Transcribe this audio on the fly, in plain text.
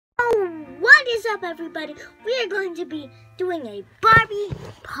is up, everybody? We are going to be doing a Barbie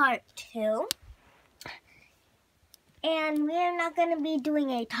part 2. And we are not going to be doing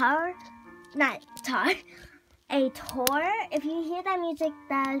a tour. If you hear that music,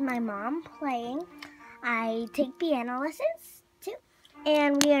 that is my mom playing. I take piano lessons too.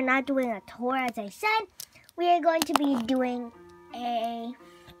 And we are not doing a tour, as I said. We are going to be doing a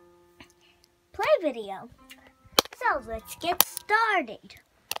play video. So let's get started.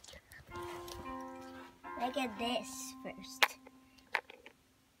 Look at this first.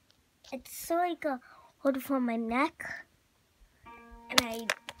 It's so like a hold it for my neck. And I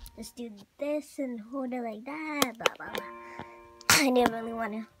just do this and hold it like that. Blah, blah, blah. I didn't really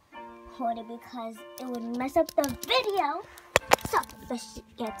want to hold it because it would mess up the video. So let's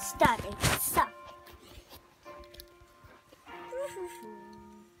get started. So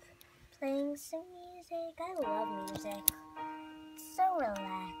playing some music. I love music. It's so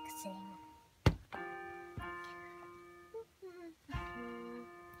relaxing.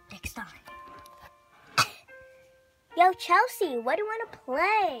 Next time. Yo, Chelsea, what do you want to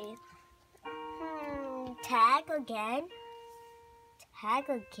play? Tag again? Tag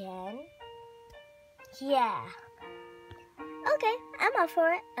again? Yeah. Okay, I'm up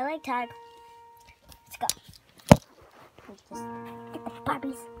for it. I like tag. Let's go. Let's just get the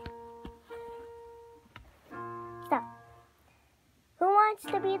Barbies. So, who wants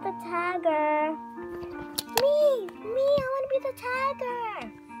to be the tagger? Me, I want to be the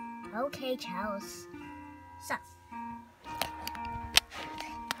tagger. Okay, Chels.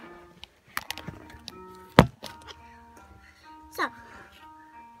 So,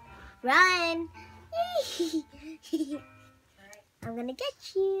 run. I'm gonna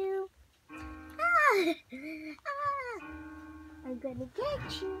get you. I'm gonna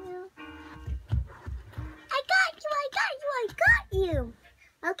get you. I got you.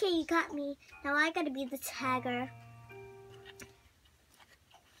 Okay, you got me. Now I gotta be the tagger.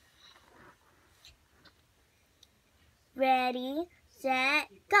 Ready, set,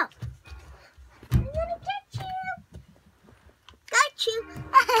 go. I'm gonna get you. Got you.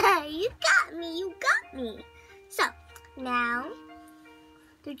 You got me. So, now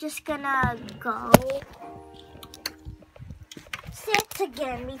they're just gonna go sit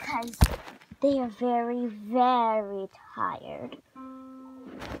again because they are very, very tired.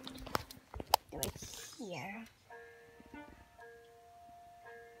 Right here.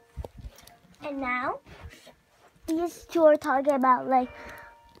 And now, these two are talking about, like,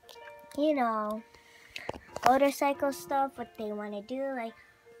 you know, motorcycle stuff, what they want to do, like,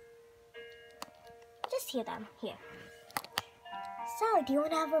 just hear them here. So, do you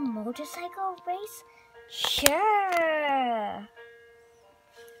want to have a motorcycle race? Sure.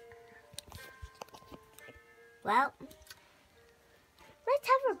 Well, let's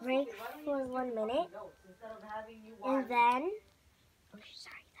have a break for 1 minute. And then, oh,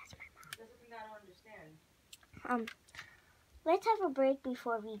 sorry, that's my mom. Let's have a break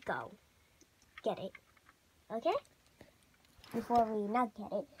before we go. Get it? Okay? Before we not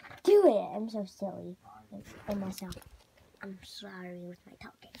get it, do it. I'm so silly. I mess up. I'm sorry with my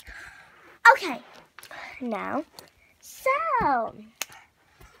talking. Okay. Now, so,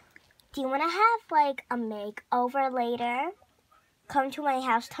 do you want to have like a makeover later? Come to my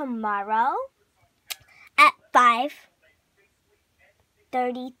house tomorrow at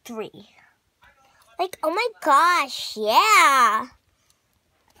 5:33. Like, oh my gosh, yeah.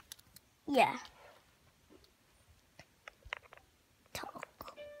 Yeah.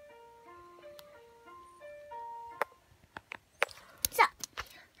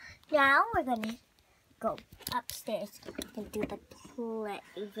 Now we're gonna go upstairs and do the play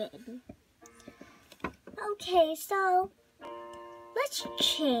vid. Okay, so let's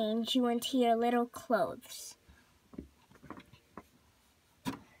change you into your little clothes.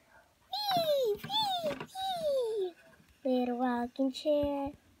 Wee, wee, wee. Little rocking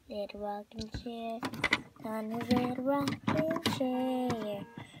chair, on a little rocking chair.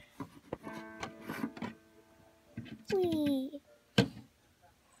 Wee.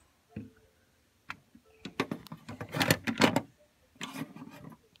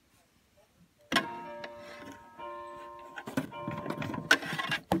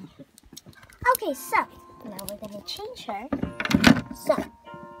 Okay, so now we're gonna change her. So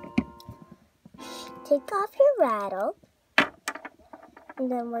take off your rattle, and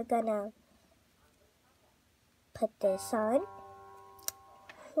then we're gonna put this on.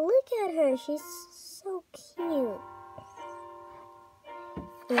 Look at her, she's so cute.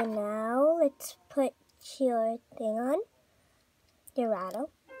 And now let's put your thing on, your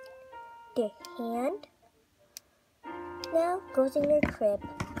rattle, your hand. Now goes in your crib.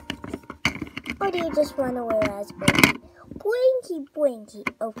 Or do you just want to wear as Blinky? Blinky, Blinky.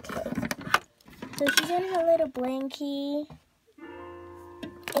 Okay. So she's in her little blankie.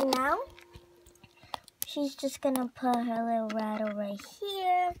 And now, she's just going to put her little rattle right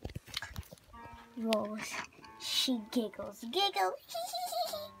here. Rolls. She giggles. Giggle.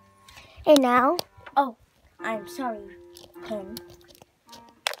 And now, oh, I'm sorry, Ken.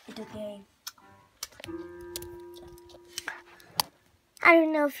 It's okay. I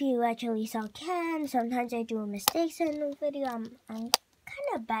don't know if you actually saw Ken. Sometimes I do mistakes in the video. I'm kind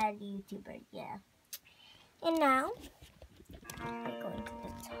of bad YouTuber, yeah. And now, we're going to the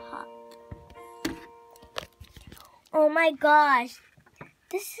top. Oh my gosh,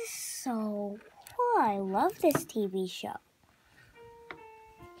 this is so cool. I love this TV show.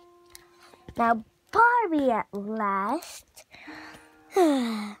 Now, Barbie at last.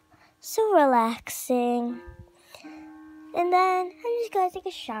 So relaxing. And then I'm just gonna take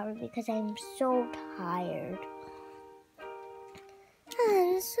a shower because I'm so tired.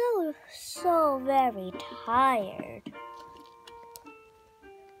 I'm so very tired.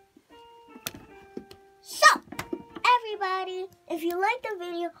 So, everybody, if you like the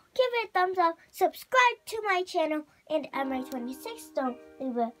video, give it a thumbs up, subscribe to my channel, and Emery26, don't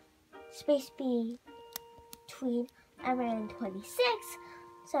leave a space between Emery and 26.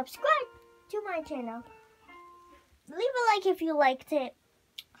 Subscribe to my channel. Leave a like if you liked it.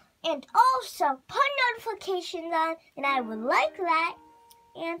 And also, put notifications on, and I would like that.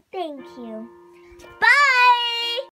 And thank you. Bye!